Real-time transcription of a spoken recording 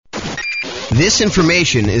This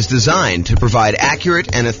information is designed to provide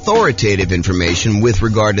accurate and authoritative information with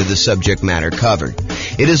regard to the subject matter covered.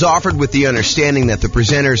 It is offered with the understanding that the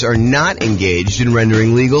presenters are not engaged in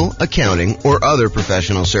rendering legal, accounting, or other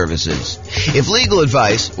professional services. If legal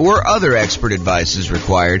advice or other expert advice is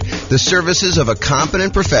required, the services of a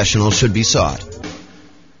competent professional should be sought.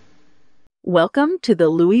 Welcome to the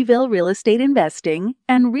Louisville Real Estate Investing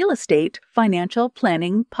and Real Estate Financial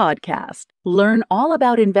Planning Podcast. Learn all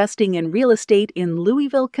about investing in real estate in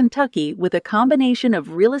Louisville, Kentucky with a combination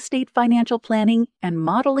of real estate financial planning and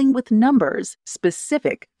modeling with numbers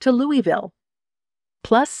specific to Louisville.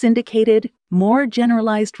 Plus syndicated, more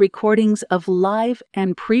generalized recordings of live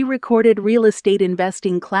and pre-recorded real estate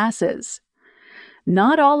investing classes.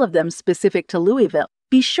 Not all of them specific to Louisville.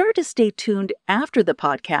 Be sure to stay tuned after the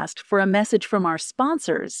podcast for a message from our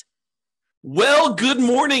sponsors. Well, good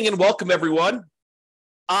morning and welcome, everyone.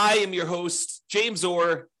 I am your host, James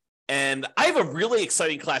Orr, and I have a really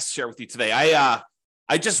exciting class to share with you today.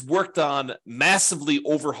 I just worked on massively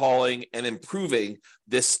overhauling and improving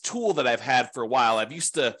this tool that I've had for a while. I've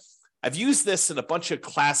used this in a bunch of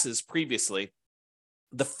classes previously.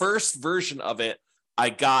 The first version of it I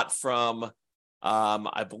got from,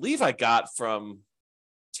 I believe I got from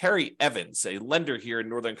Terry Evans, a lender here in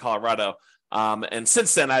Northern Colorado. And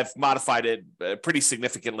since then, I've modified it pretty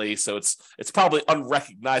significantly, so it's probably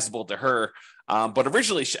unrecognizable to her. But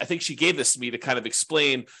originally, I think she gave this to me to kind of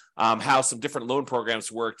explain how some different loan programs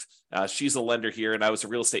worked. She's a lender here, and I was a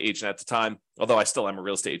real estate agent at the time, although I still am a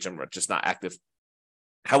real estate agent, I'm just not active.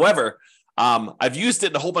 However, I've used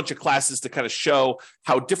it in a whole bunch of classes to kind of show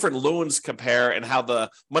how different loans compare and how the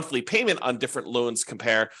monthly payment on different loans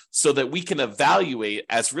compare so that we can evaluate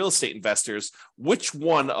as real estate investors which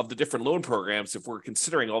one of the different loan programs, if we're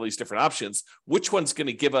considering all these different options, which one's going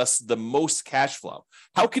to give us the most cash flow.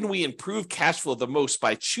 How can we improve cash flow the most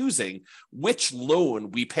by choosing which loan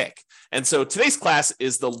we pick? And so today's class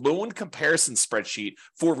is the loan comparison spreadsheet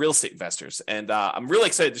for real estate investors. And I'm really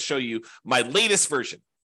excited to show you my latest version.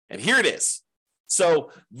 And here it is.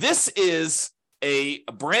 So this is a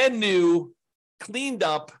brand new, cleaned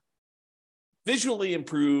up, visually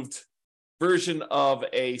improved version of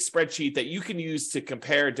a spreadsheet that you can use to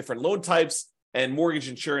compare different loan types and mortgage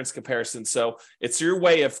insurance comparisons. So it's your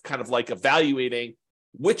way of kind of like evaluating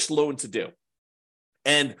which loan to do.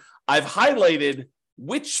 And I've highlighted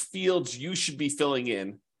which fields you should be filling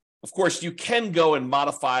in. Of course, you can go and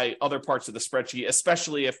modify other parts of the spreadsheet,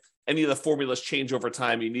 especially if any of the formulas change over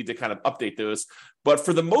time, you need to kind of update those. But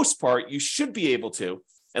for the most part, you should be able to,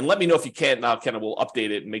 and let me know if you can't. Now, Ken, we'll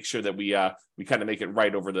update it and make sure that we kind of make it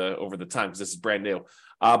right over the time, because this is brand new.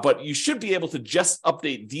 But you should be able to just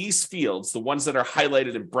update these fields, the ones that are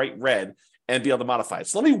highlighted in bright red, and be able to modify it.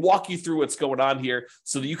 So let me walk you through what's going on here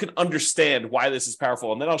so that you can understand why this is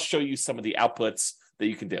powerful. And then I'll show you some of the outputs that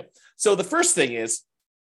you can do. So the first thing is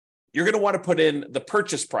you're going to want to put in the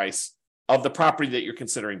purchase price of the property that you're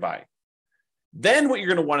considering buying. Then what you're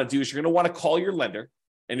going to want to do is you're going to want to call your lender,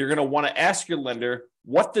 and you're going to want to ask your lender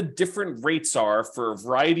what the different rates are for a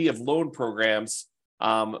variety of loan programs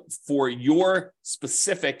for your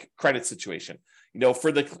specific credit situation. You know,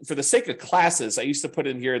 for the sake of classes, I used to put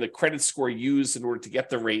in here the credit score used in order to get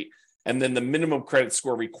the rate, and then the minimum credit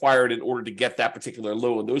score required in order to get that particular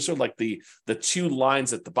loan. Those are like the two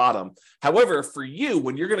lines at the bottom. However, for you,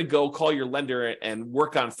 when you're going to go call your lender and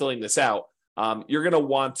work on filling this out, you're going to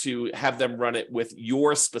want to have them run it with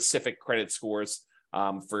your specific credit scores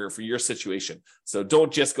for your situation. So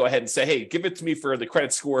don't just go ahead and say, hey, give it to me for the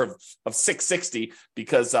credit score of 660,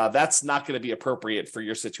 because that's not going to be appropriate for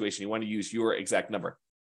your situation. You want to use your exact number.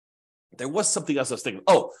 There was something else I was thinking.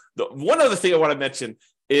 Oh, one other thing I want to mention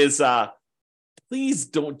is please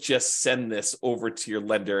don't just send this over to your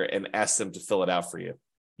lender and ask them to fill it out for you.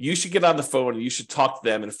 You should get on the phone and you should talk to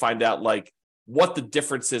them and find out like what the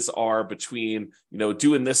differences are between, you know,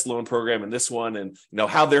 doing this loan program and this one, and, you know,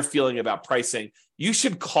 how they're feeling about pricing. You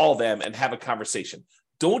should call them and have a conversation.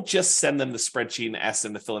 Don't just send them the spreadsheet and ask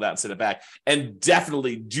them to fill it out and send it back. And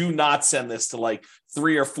definitely do not send this to like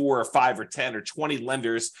 3 or 4 or 5 or 10 or 20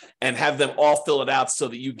 lenders and have them all fill it out so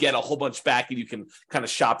that you get a whole bunch back and you can kind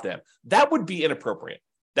of shop them. That would be inappropriate.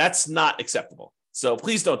 That's not acceptable. So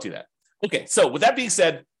please don't do that. Okay, so with that being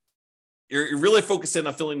said, you're really focusing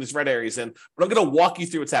on filling these red areas in, but I'm going to walk you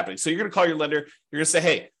through what's happening. So you're going to call your lender. You're going to say,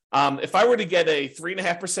 hey, if I were to get a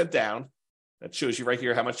 3.5% down, that shows you right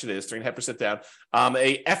here how much it is, 3.5% down,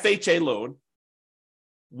 a FHA loan,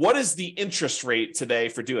 what is the interest rate today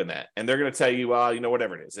for doing that? And they're going to tell you, you know,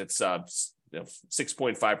 whatever it is. It's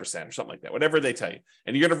 6.5% or something like that, whatever they tell you.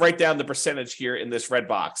 And you're going to write down the percentage here in this red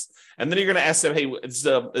box. And then you're going to ask them, hey, is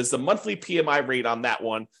the monthly PMI rate on that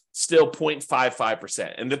one still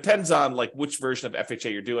 0.55%? And it depends on like which version of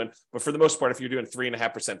FHA you're doing. But for the most part, if you're doing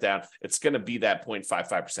 3.5% down, it's going to be that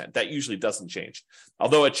 0.55%. That usually doesn't change.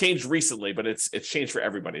 Although it changed recently, but it's changed for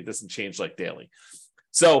everybody. It doesn't change like daily.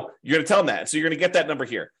 So you're going to tell them that. So you're going to get that number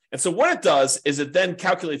here. And so what it does is it then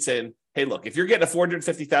calculates in, hey, look, if you're getting a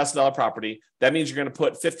 $450,000 property, that means you're going to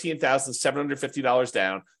put $15,750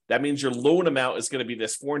 down. That means your loan amount is going to be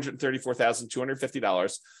this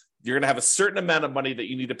 $434,250. You're going to have a certain amount of money that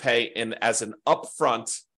you need to pay in as an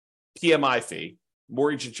upfront PMI fee,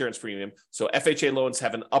 mortgage insurance premium. So FHA loans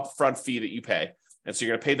have an upfront fee that you pay. And so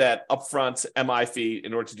you're going to pay that upfront MI fee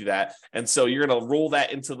in order to do that. And so you're going to roll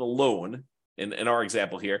that into the loan in our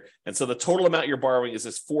example here. And so the total amount you're borrowing is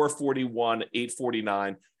this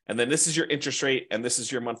 $441,849. And then this is your interest rate, and this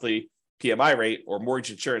is your monthly PMI rate or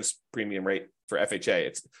mortgage insurance premium rate for FHA.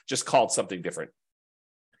 It's just called something different.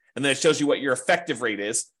 And then it shows you what your effective rate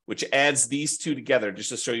is, which adds these two together just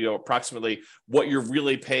to show you approximately what you're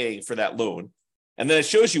really paying for that loan. And then it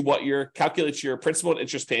shows you calculates your principal and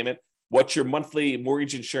interest payment, what your monthly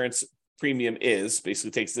mortgage insurance premium is,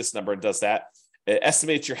 basically takes this number and does that. It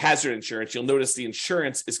estimates your hazard insurance. You'll notice the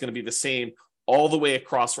insurance is going to be the same all the way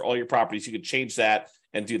across for all your properties. You can change that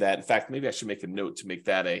and do that. In fact, maybe I should make a note to make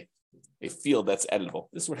that a field that's editable.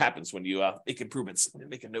 This is what happens when you make improvements. I'm going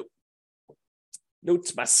to make a note. Note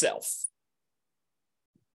to myself.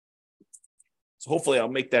 So hopefully I'll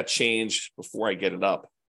make that change before I get it up.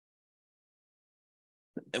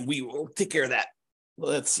 And we will take care of that.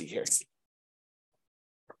 Well, let's see here.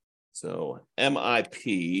 So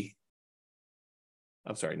MIP.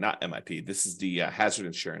 I'm sorry, not MIP. This is the hazard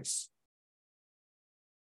insurance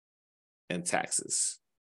and taxes.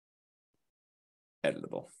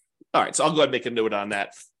 Editable. All right, so I'll go ahead and make a note on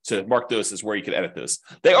that to mark those as where you can edit those.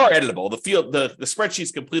 They are editable. The spreadsheet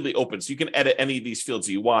is completely open, so you can edit any of these fields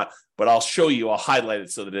you want, but I'll highlight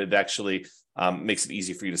it so that it actually makes it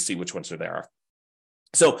easy for you to see which ones there are.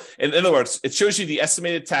 So in other words, it shows you the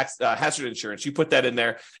estimated tax hazard insurance. You put that in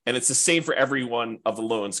there, and it's the same for every one of the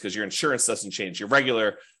loans because your insurance doesn't change. Your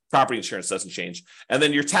regular property insurance doesn't change. And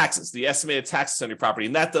then your taxes, the estimated taxes on your property,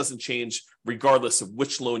 and that doesn't change regardless of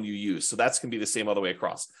which loan you use. So that's going to be the same all the way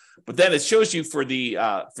across. But then it shows you for the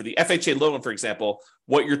FHA loan, for example,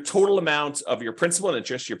 what your total amount of your principal and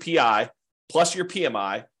interest, your PI, plus your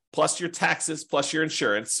PMI, plus your taxes, plus your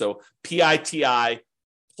insurance. So PITI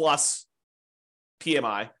plus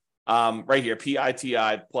PMI, right here,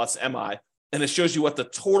 PITI plus MI, and it shows you what the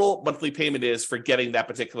total monthly payment is for getting that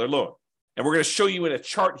particular loan. And we're going to show you in a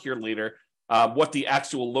chart here later what the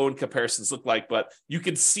actual loan comparisons look like, but you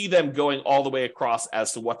can see them going all the way across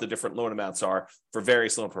as to what the different loan amounts are for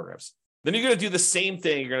various loan programs. Then you're going to do the same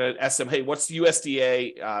thing. You're going to ask them, hey, what's the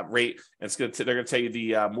USDA rate? And they're going to tell you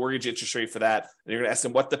the mortgage interest rate for that. And you're going to ask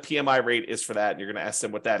them what the PMI rate is for that. And you're going to ask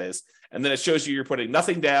them what that is. And then it shows you you're putting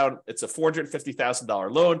nothing down. It's a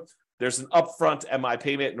 $450,000 loan. There's an upfront MI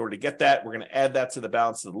payment in order to get that. We're going to add that to the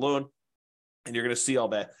balance of the loan. And you're going to see all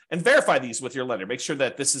that and verify these with your lender. Make sure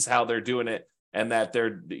that this is how they're doing it and that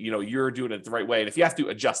you're doing it the right way. And if you have to,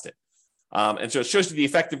 adjust it. And so it shows you the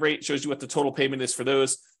effective rate, shows you what the total payment is for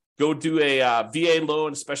those. Go do a VA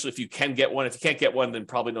loan, especially if you can get one. If you can't get one, then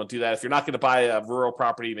probably don't do that. If you're not going to buy a rural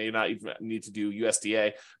property, you may not even need to do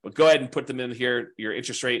USDA, but go ahead and put them in here, your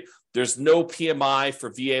interest rate. There's no PMI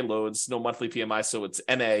for VA loans, no monthly PMI, so it's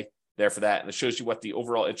NA there for that. And it shows you what the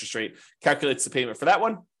overall interest rate calculates the payment for that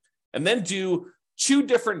one. And then do two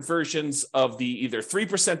different versions of the either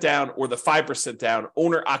 3% down or the 5% down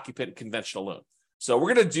owner-occupant conventional loan. So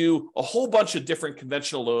we're going to do a whole bunch of different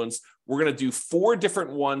conventional loans. We're going to do 4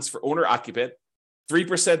 different ones for owner-occupant,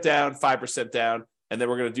 3% down, 5% down, and then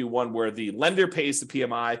we're going to do one where the lender pays the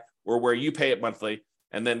PMI or where you pay it monthly.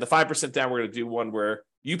 And then the 5% down, we're going to do one where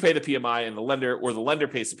you pay the PMI and the lender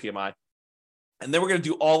pays the PMI. And then we're going to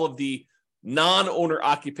do all of the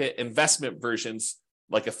non-owner-occupant investment versions,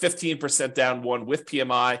 like a 15% down one with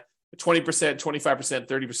PMI, 20%, 25%,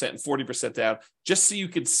 30%, and 40% down, just so you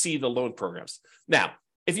can see the loan programs. Now,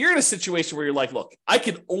 if you're in a situation where you're like, look, I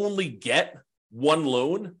can only get one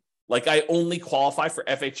loan, like I only qualify for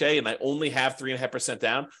FHA and I only have 3.5%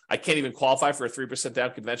 down, I can't even qualify for a 3%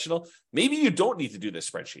 down conventional, maybe you don't need to do this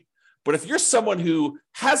spreadsheet. But if you're someone who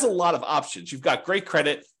has a lot of options, you've got great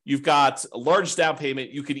credit, you've got a large down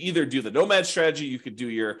payment, you could either do the nomad strategy, you could do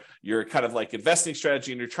your kind of like investing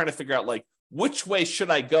strategy, and you're trying to figure out like, which way should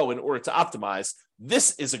I go in order to optimize?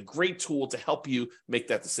 This is a great tool to help you make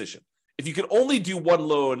that decision. If you can only do one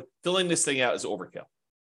loan, filling this thing out is overkill.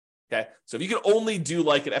 Okay. So if you can only do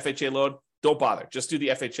like an FHA loan, don't bother. Just do the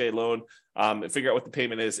FHA loan and figure out what the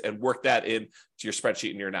payment is and work that into your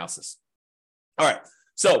spreadsheet and your analysis. All right.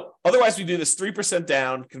 So otherwise, we do this 3%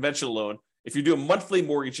 down conventional loan. If you're doing monthly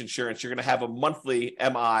mortgage insurance, you're going to have a monthly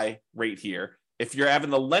MI rate here. If you're having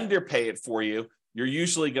the lender pay it for you, you're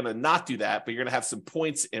usually going to not do that, but you're going to have some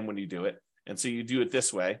points in when you do it. And so you do it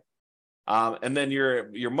this way. And then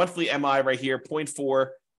your monthly MI right here, 0.4,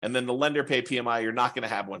 and then the lender pay PMI, you're not going to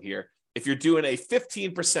have one here. If you're doing a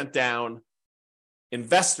 15% down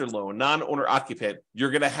investor loan, non-owner occupant,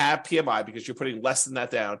 you're going to have PMI because you're putting less than that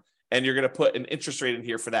down, and you're going to put an interest rate in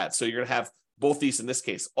here for that. So you're going to have both these in this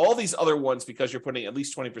case. All these other ones, because you're putting at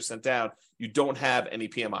least 20% down, you don't have any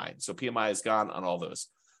PMI. So PMI is gone on all those.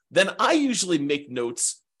 Then I usually make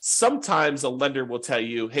notes. Sometimes a lender will tell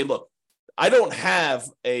you, hey, look, I don't have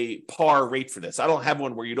a par rate for this. I don't have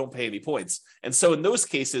one where you don't pay any points. And so in those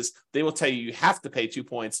cases, they will tell you you have to pay 2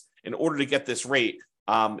 points in order to get this rate.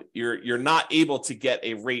 You're not able to get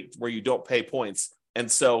a rate where you don't pay points. And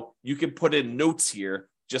so you can put in notes here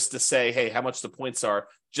just to say, hey, how much the points are,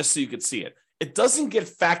 just so you can see it. It doesn't get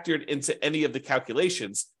factored into any of the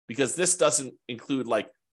calculations because this doesn't include like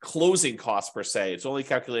closing costs per se. It's only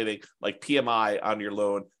calculating like PMI on your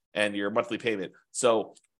loan and your monthly payment.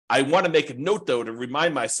 So I want to make a note though to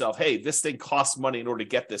remind myself, hey, this thing costs money in order to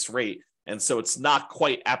get this rate. And so it's not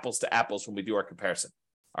quite apples to apples when we do our comparison.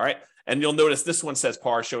 All right. And you'll notice this one says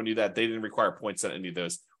par, showing you that they didn't require points on any of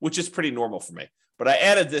those, which is pretty normal for me. But I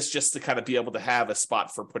added this just to kind of be able to have a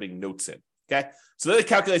spot for putting notes in. Okay. So then it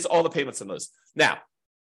calculates all the payments on those. Now,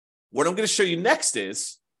 what I'm going to show you next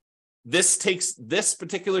is this takes this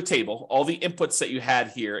particular table, all the inputs that you had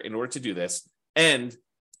here in order to do this, and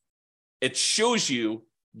it shows you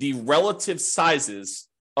the relative sizes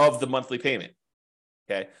of the monthly payment.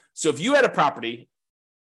 Okay. So if you had a property,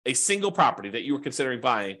 a single property that you were considering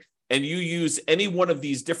buying, and you use any one of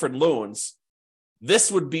these different loans,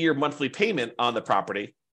 this would be your monthly payment on the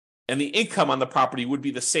property, and the income on the property would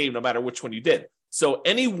be the same no matter which one you did. So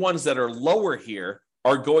any ones that are lower here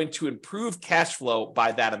are going to improve cash flow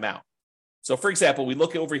by that amount. So for example, we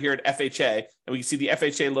look over here at FHA, and we can see the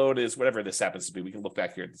FHA loan is whatever this happens to be. We can look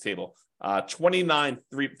back here at the table,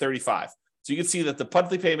 $29,335. So you can see that the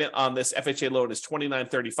monthly payment on this FHA loan is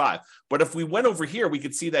 $29,335. But if we went over here, we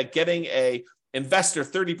could see that getting a investor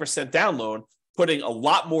 30% down loan, putting a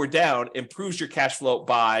lot more down, improves your cash flow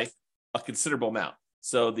by a considerable amount.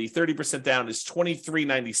 So the 30% down is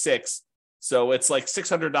 $23.96. So it's like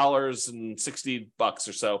 $600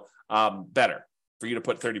 or so better for you to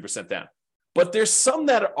put 30% down. But there's some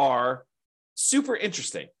that are super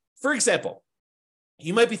interesting. For example,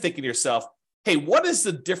 you might be thinking to yourself, hey, what is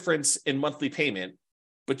the difference in monthly payment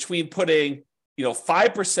between putting,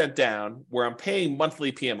 5% down where I'm paying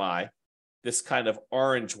monthly PMI, this kind of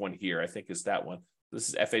orange one here, I think is that one. This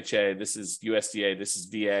is FHA, this is USDA, this is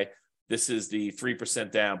VA, this is the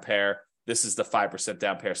 3% down pair, this is the 5%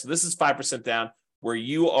 down pair. So this is 5% down where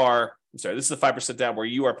you are, this is the 5% down where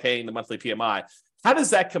you are paying the monthly PMI. How does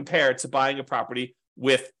that compare to buying a property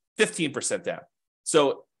with 15% down?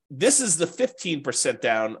 So this is the 15%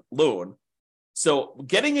 down loan. So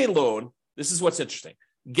getting a loan, this is what's interesting.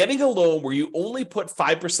 Getting a loan where you only put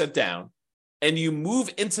 5% down and you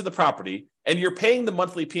move into the property and you're paying the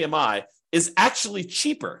monthly PMI is actually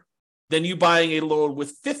cheaper than you buying a loan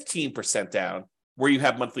with 15% down where you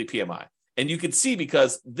have monthly PMI. And you can see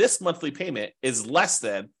because this monthly payment is less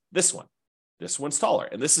than this one. This one's taller.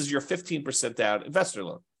 And this is your 15% down investor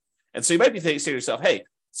loan. And so you might be saying to yourself, hey,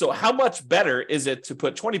 so how much better is it to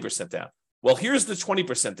put 20% down? Well, here's the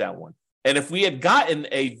 20% down one. And if we had gotten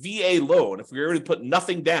a VA loan, if we were to put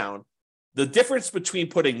nothing down, the difference between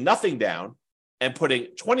putting nothing down and putting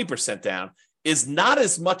 20% down is not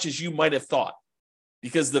as much as you might have thought,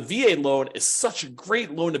 because the VA loan is such a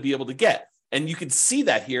great loan to be able to get. And you can see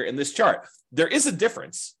that here in this chart. There is a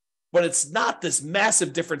difference, but it's not this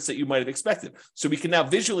massive difference that you might have expected. So we can now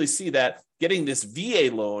visually see that getting this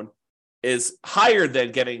VA loan is higher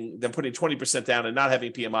than putting 20% down and not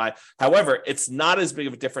having PMI. However, it's not as big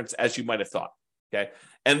of a difference as you might have thought. Okay.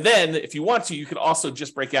 And then if you want to, you can also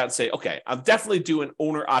just break out and say, okay, I'm definitely doing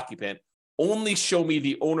owner occupant. Only show me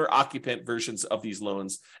the owner occupant versions of these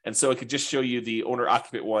loans. And so it could just show you the owner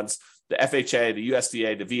occupant ones, the FHA, the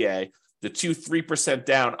USDA, the VA, the 3%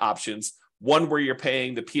 down options, one where you're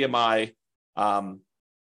paying the PMI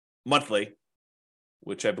monthly,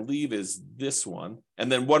 which I believe is this one.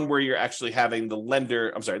 And then one where you're actually having the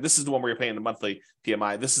lender, this is the one where you're paying the monthly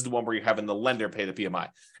PMI. This is the one where you're having the lender pay the PMI.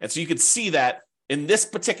 And so you can see that in this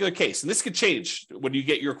particular case, and this could change when you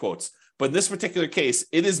get your quotes, but in this particular case,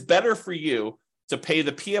 it is better for you to pay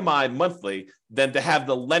the PMI monthly than to have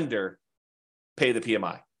the lender pay the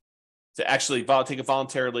PMI. to actually take a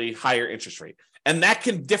voluntarily higher interest rate. And that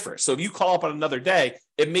can differ. So if you call up on another day,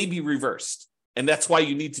 it may be reversed. And that's why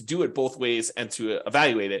you need to do it both ways and to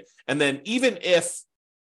evaluate it. And then even if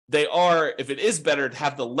it is better to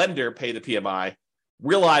have the lender pay the PMI,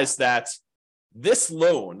 realize that this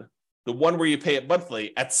loan, the one where you pay it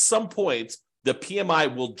monthly, at some point, the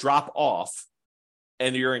PMI will drop off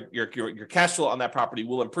and your cash flow on that property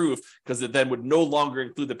will improve because it then would no longer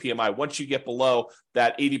include the PMI once you get below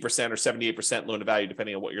that 80% or 78% loan to value,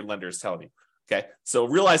 depending on what your lender is telling you. Okay, so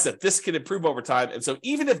realize that this can improve over time. And so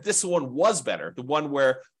even if this one was better, the one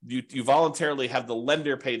where you voluntarily have the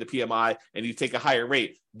lender pay the PMI and you take a higher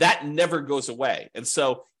rate, that never goes away. And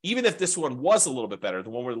so even if this one was a little bit better, the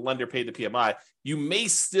one where the lender paid the PMI, you may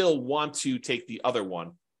still want to take the other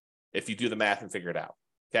one if you do the math and figure it out.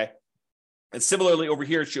 Okay. And similarly over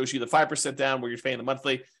here, it shows you the 5% down where you're paying the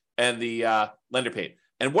monthly and the lender paid.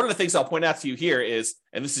 And one of the things I'll point out to you here is,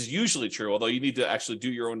 and this is usually true, although you need to actually do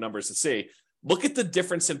your own numbers to see, look at the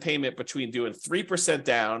difference in payment between doing 3%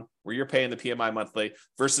 down, where you're paying the PMI monthly,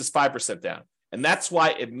 versus 5% down. And that's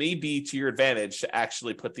why it may be to your advantage to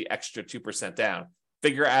actually put the extra 2% down.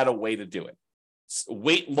 Figure out a way to do it.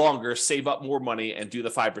 Wait longer, save up more money, and do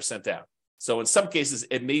the 5% down. So in some cases,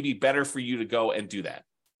 it may be better for you to go and do that.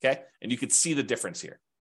 Okay? And you can see the difference here.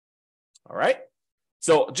 All right?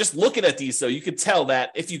 So just looking at these, though, you could tell that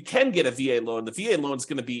if you can get a VA loan, the VA loan is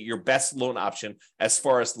going to be your best loan option as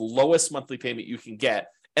far as the lowest monthly payment you can get.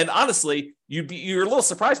 And honestly, you're a little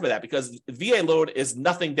surprised by that because the VA loan is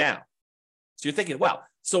nothing down. So you're thinking, wow,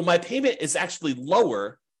 so my payment is actually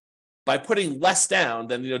lower by putting less down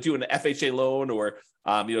than doing an FHA loan or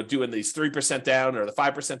doing these 3% down or the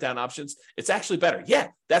 5% down options. It's actually better. Yeah,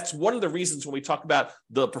 that's one of the reasons when we talk about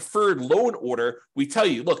the preferred loan order, we tell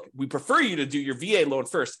you, look, we prefer you to do your VA loan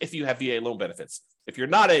first if you have VA loan benefits. If you're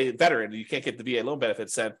not a veteran and you can't get the VA loan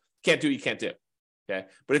benefits, then can't do what you can't do. Okay,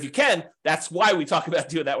 but if you can, that's why we talk about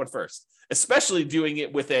doing that one first, especially doing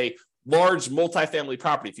it with a large multifamily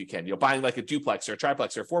property if you can, buying like a duplex or a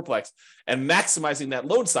triplex or a fourplex and maximizing that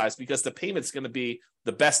loan size because the payment's going to be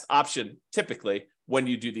the best option typically when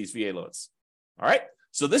you do these VA loans. All right.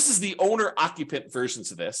 So this is the owner occupant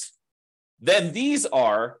versions of this. Then these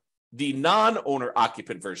are the non-owner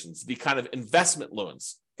occupant versions, the kind of investment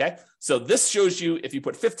loans. Okay. So this shows you if you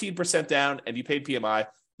put 15% down and you paid PMI.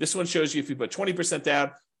 This one shows you if you put 20% down,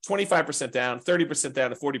 25% down, 30%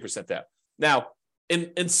 down, and 40% down. Now,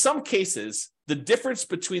 in some cases, the difference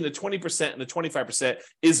between the 20% and the 25%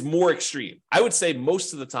 is more extreme. I would say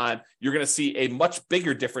most of the time, you're going to see a much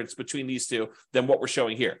bigger difference between these two than what we're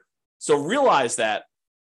showing here. So realize that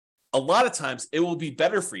a lot of times it will be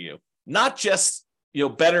better for you, not just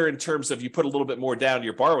better in terms of you put a little bit more down,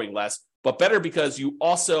 you're borrowing less, but better because you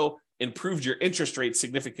also improved your interest rate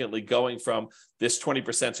significantly going from this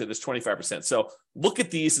 20% to this 25%. So look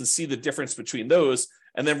at these and see the difference between those.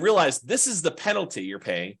 And then realize this is the penalty you're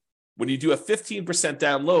paying when you do a 15%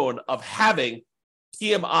 down loan of having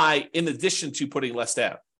PMI in addition to putting less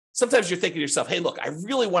down. Sometimes you're thinking to yourself, hey, look, I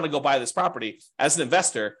really want to go buy this property as an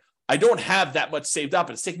investor. I don't have that much saved up.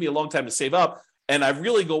 It's taking me a long time to save up. And I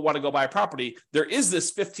really want to go buy a property. There is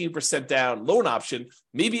this 15% down loan option.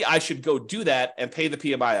 Maybe I should go do that and pay the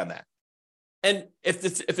PMI on that. And if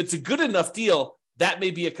it's a good enough deal, that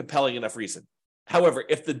may be a compelling enough reason. However,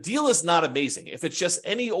 if the deal is not amazing, if it's just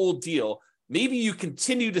any old deal, maybe you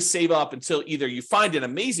continue to save up until either you find an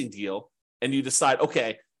amazing deal and you decide,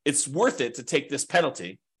 okay, it's worth it to take this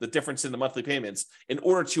penalty, the difference in the monthly payments, in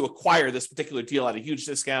order to acquire this particular deal at a huge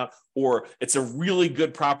discount, or it's a really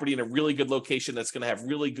good property in a really good location that's going to have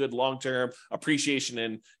really good long-term appreciation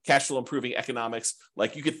and cash flow improving economics.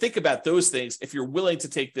 Like you could think about those things if you're willing to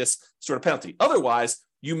take this sort of penalty. Otherwise,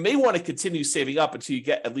 you may want to continue saving up until you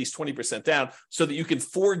get at least 20% down so that you can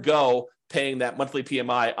forego paying that monthly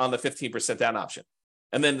PMI on the 15% down option.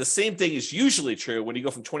 And then the same thing is usually true when you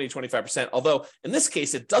go from 20 to 25%, although in this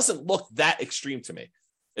case, it doesn't look that extreme to me.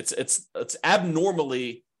 It's an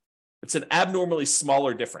abnormally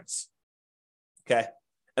smaller difference. Okay.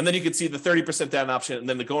 And then you can see the 30% down option, and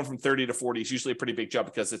then the going from 30 to 40 is usually a pretty big jump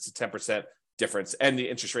because it's a 10% difference, and the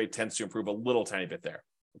interest rate tends to improve a little tiny bit there.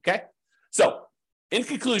 Okay. So in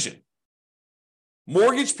conclusion,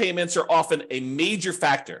 mortgage payments are often a major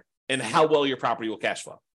factor in how well your property will cash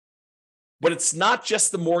flow. But it's not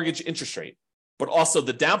just the mortgage interest rate, but also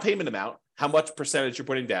the down payment amount, how much percentage you're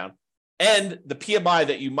putting down, and the PMI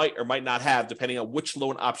that you might or might not have, depending on which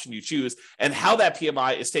loan option you choose, and how that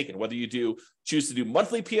PMI is taken, whether you choose to do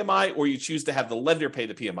monthly PMI or you choose to have the lender pay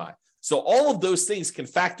the PMI. So all of those things can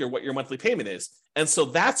factor what your monthly payment is. And so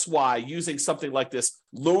that's why using something like this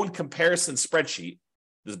loan comparison spreadsheet,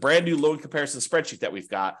 this brand new loan comparison spreadsheet that we've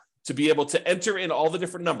got, to be able to enter in all the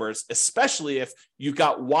different numbers, especially if you've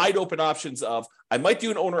got wide open options of, I might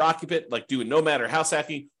do an owner occupant, like do a nomad or house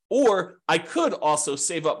hacking, or I could also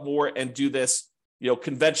save up more and do this,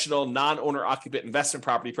 conventional non-owner occupant investment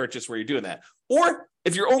property purchase where you're doing that. Or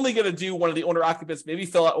if you're only going to do one of the owner occupants, maybe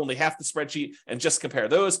fill out only half the spreadsheet and just compare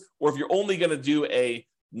those. Or if you're only going to do a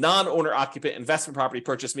non-owner occupant investment property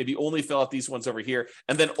purchase, maybe only fill out these ones over here,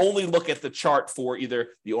 and then only look at the chart for either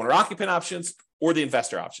the owner occupant options or the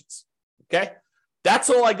investor options. Okay. That's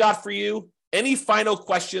all I got for you. Any final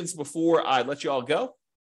questions before I let you all go?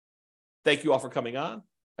 Thank you all for coming on.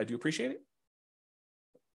 I do appreciate it.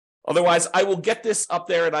 Otherwise, I will get this up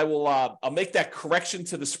there and I'll make that correction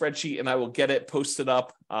to the spreadsheet and I will get it posted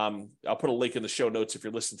up. I'll put a link in the show notes if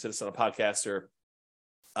you're listening to this on a podcast, or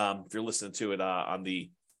if you're listening to it on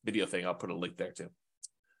the video thing, I'll put a link there too.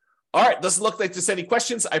 All right. Doesn't look like there's any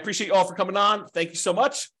questions. I appreciate you all for coming on. Thank you so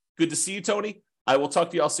much. Good to see you, Tony. I will talk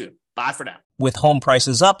to you all soon. Bye for now. With home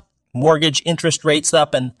prices up, mortgage interest rates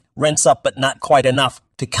up, and rents up but not quite enough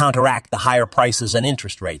to counteract the higher prices and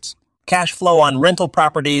interest rates, cash flow on rental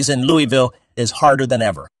properties in Louisville is harder than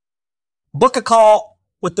ever. Book a call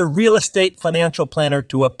with the Real Estate Financial Planner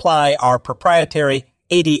to apply our proprietary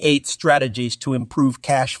 88 strategies to improve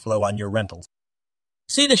cash flow on your rentals.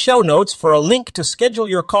 See the show notes for a link to schedule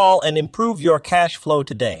your call and improve your cash flow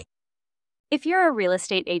today. If you're a real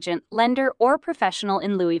estate agent, lender, or professional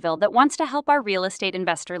in Louisville that wants to help our real estate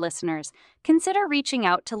investor listeners, consider reaching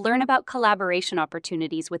out to learn about collaboration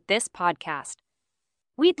opportunities with this podcast.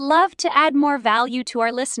 We'd love to add more value to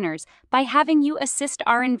our listeners by having you assist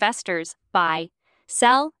our investors buy,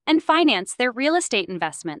 sell, and finance their real estate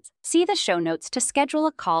investments. See the show notes to schedule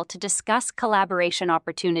a call to discuss collaboration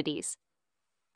opportunities.